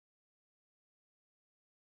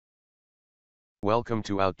Welcome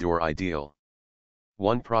to Outdoor Ideal.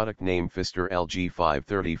 One product name Pfister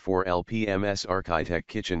LG534 LPMS Architect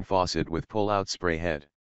Kitchen Faucet with Pull-Out Spray Head.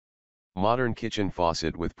 Modern kitchen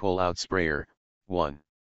faucet with pull-out sprayer. 1.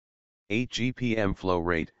 8 GPM flow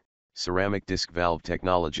rate, ceramic disc valve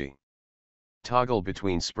technology. Toggle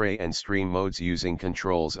between spray and stream modes using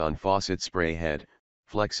controls on faucet spray head,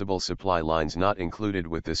 flexible supply lines not included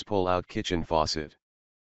with this pull-out kitchen faucet.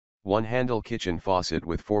 One handle kitchen faucet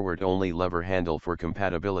with forward-only lever handle for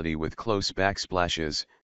compatibility with close backsplashes,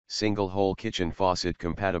 single-hole kitchen faucet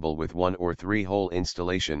compatible with 1 or 3-hole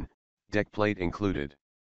installation, deck plate included.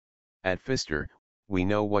 At Pfister, we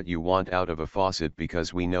know what you want out of a faucet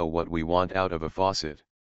because we know what we want out of a faucet.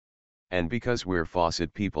 And because we're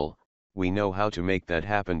faucet people, we know how to make that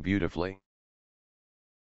happen beautifully.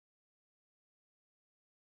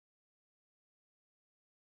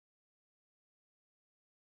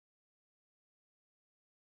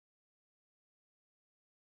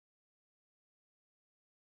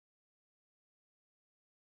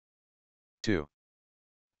 Two.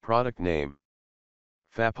 Product name.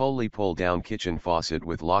 Fapully Pulldown Kitchen Faucet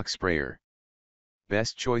with Lock Sprayer.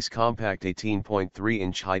 Best choice compact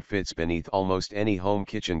 18.3-inch height fits beneath almost any home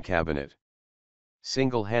kitchen cabinet.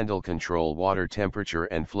 Single handle control water temperature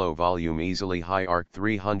and flow volume easily high arc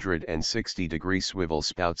 360-degree swivel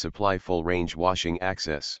spout supply full range washing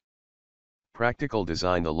access. Practical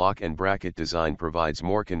design. The lock and bracket design provides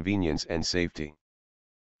more convenience and safety.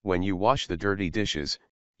 When you wash the dirty dishes,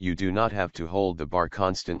 you do not have to hold the bar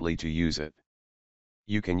constantly to use it.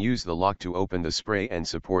 You can use the lock to open the spray and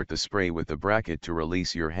support the spray with the bracket to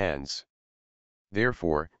release your hands.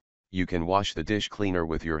 Therefore, you can wash the dish cleaner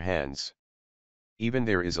with your hands. Even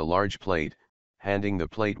there is a large plate, handling the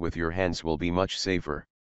plate with your hands will be much safer.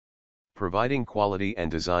 Providing quality and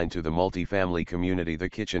design to the multifamily community. The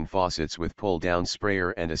kitchen faucets with pull-down sprayer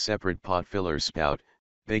and a separate pot filler spout,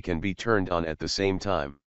 they can be turned on at the same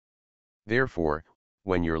time. Therefore,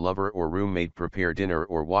 when your lover or roommate prepare dinner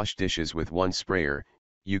or wash dishes with one sprayer,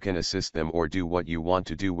 you can assist them or do what you want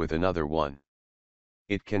to do with another one.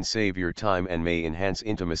 It can save your time and may enhance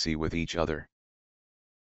intimacy with each other.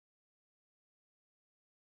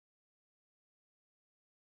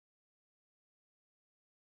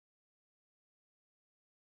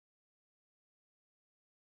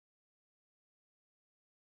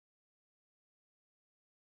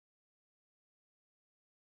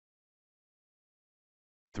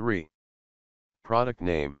 Three. Product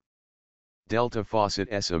name. Delta Faucet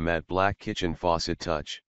Essa Matte Black Kitchen Faucet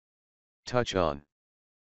Touch. Touch on.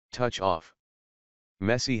 Touch off.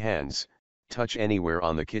 Messy hands, touch anywhere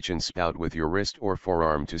on the kitchen spout with your wrist or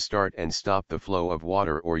forearm to start and stop the flow of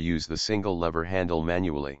water or use the single lever handle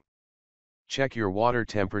manually. Check your water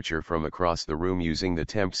temperature from across the room using the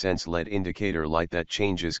Temp Sense LED indicator light that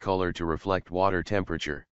changes color to reflect water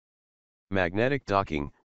temperature. Magnetic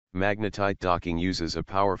docking. Magnetite docking uses a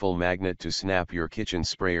powerful magnet to snap your kitchen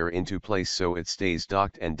sprayer into place so it stays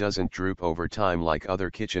docked and doesn't droop over time like other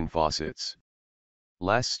kitchen faucets.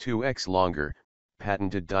 Lasts 2x longer.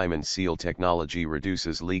 Patented diamond seal technology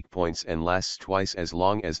reduces leak points and lasts twice as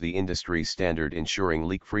long as the industry standard, ensuring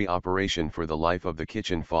leak-free operation for the life of the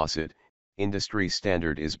kitchen faucet. Industry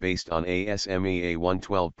standard is based on ASME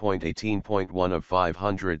A112.18.1 of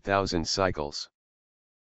 500,000 cycles.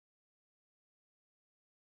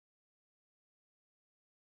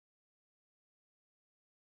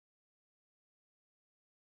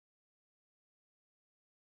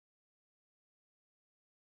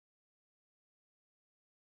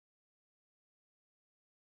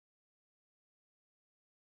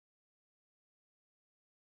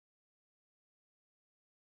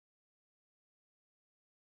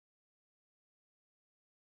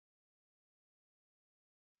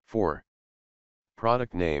 Four.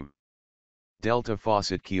 Product name. Delta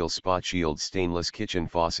Faucet Keel Spot Shield Stainless Kitchen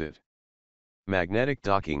Faucet. Magnetic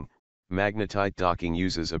docking. Magnetite docking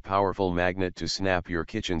uses a powerful magnet to snap your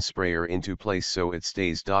kitchen sprayer into place so it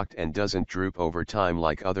stays docked and doesn't droop over time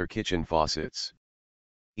like other kitchen faucets.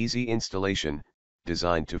 Easy installation,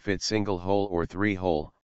 designed to fit single-hole or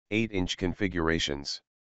 3-hole, 8-inch configurations.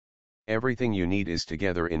 Everything you need is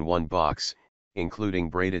together in one box, including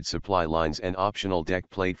braided supply lines and optional deck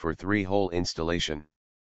plate for 3-hole installation.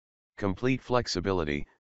 Complete flexibility.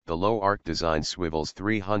 The low arc design swivels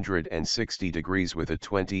 360 degrees with a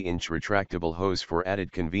 20-inch retractable hose for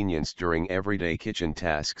added convenience during everyday kitchen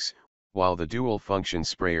tasks, while the dual-function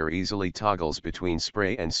sprayer easily toggles between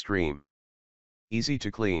spray and stream. Easy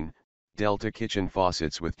to clean. Delta kitchen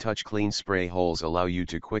faucets with touch clean spray holes allow you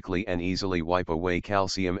to quickly and easily wipe away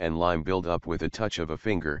calcium and lime buildup with a touch of a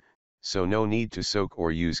finger, so no need to soak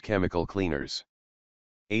or use chemical cleaners.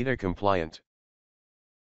 ADA compliant.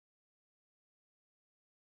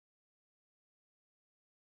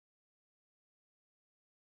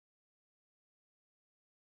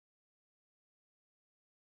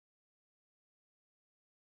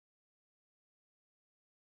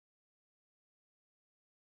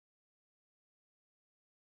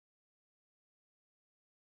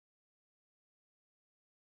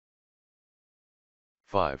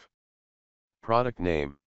 5. Product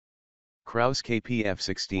name. Kraus KPF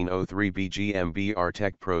 1603 BGMBR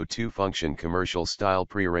Tech Pro 2 Function Commercial Style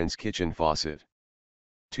Pre-Rinse Kitchen Faucet.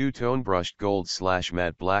 Two-tone brushed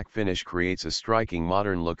gold/matte black finish creates a striking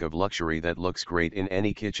modern look of luxury that looks great in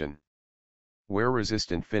any kitchen.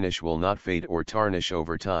 Wear-resistant finish will not fade or tarnish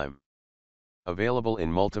over time. Available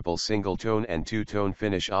in multiple single-tone and two-tone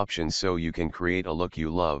finish options so you can create a look you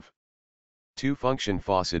love. Two-function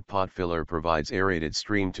faucet pot filler provides aerated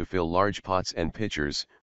stream to fill large pots and pitchers.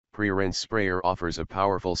 Pre-rinse sprayer offers a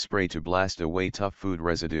powerful spray to blast away tough food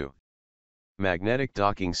residue. Magnetic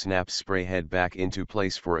docking snaps spray head back into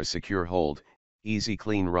place for a secure hold. Easy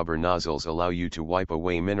clean rubber nozzles allow you to wipe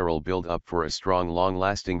away mineral buildup for a strong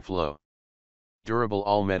long-lasting flow. Durable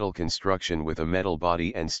all-metal construction with a metal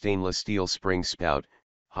body and stainless steel spring spout.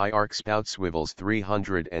 High arc spout swivels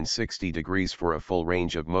 360 degrees for a full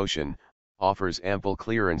range of motion. Offers ample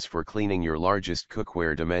clearance for cleaning your largest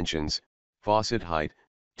cookware dimensions. Faucet height,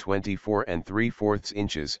 24 3/4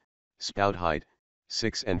 inches. Spout height,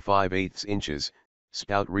 6 5/8 inches.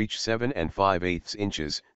 Spout reach 7 5/8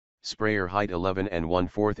 inches. Sprayer height 11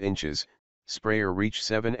 1/4 inches. Sprayer reach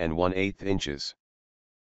 7 1/8 inches.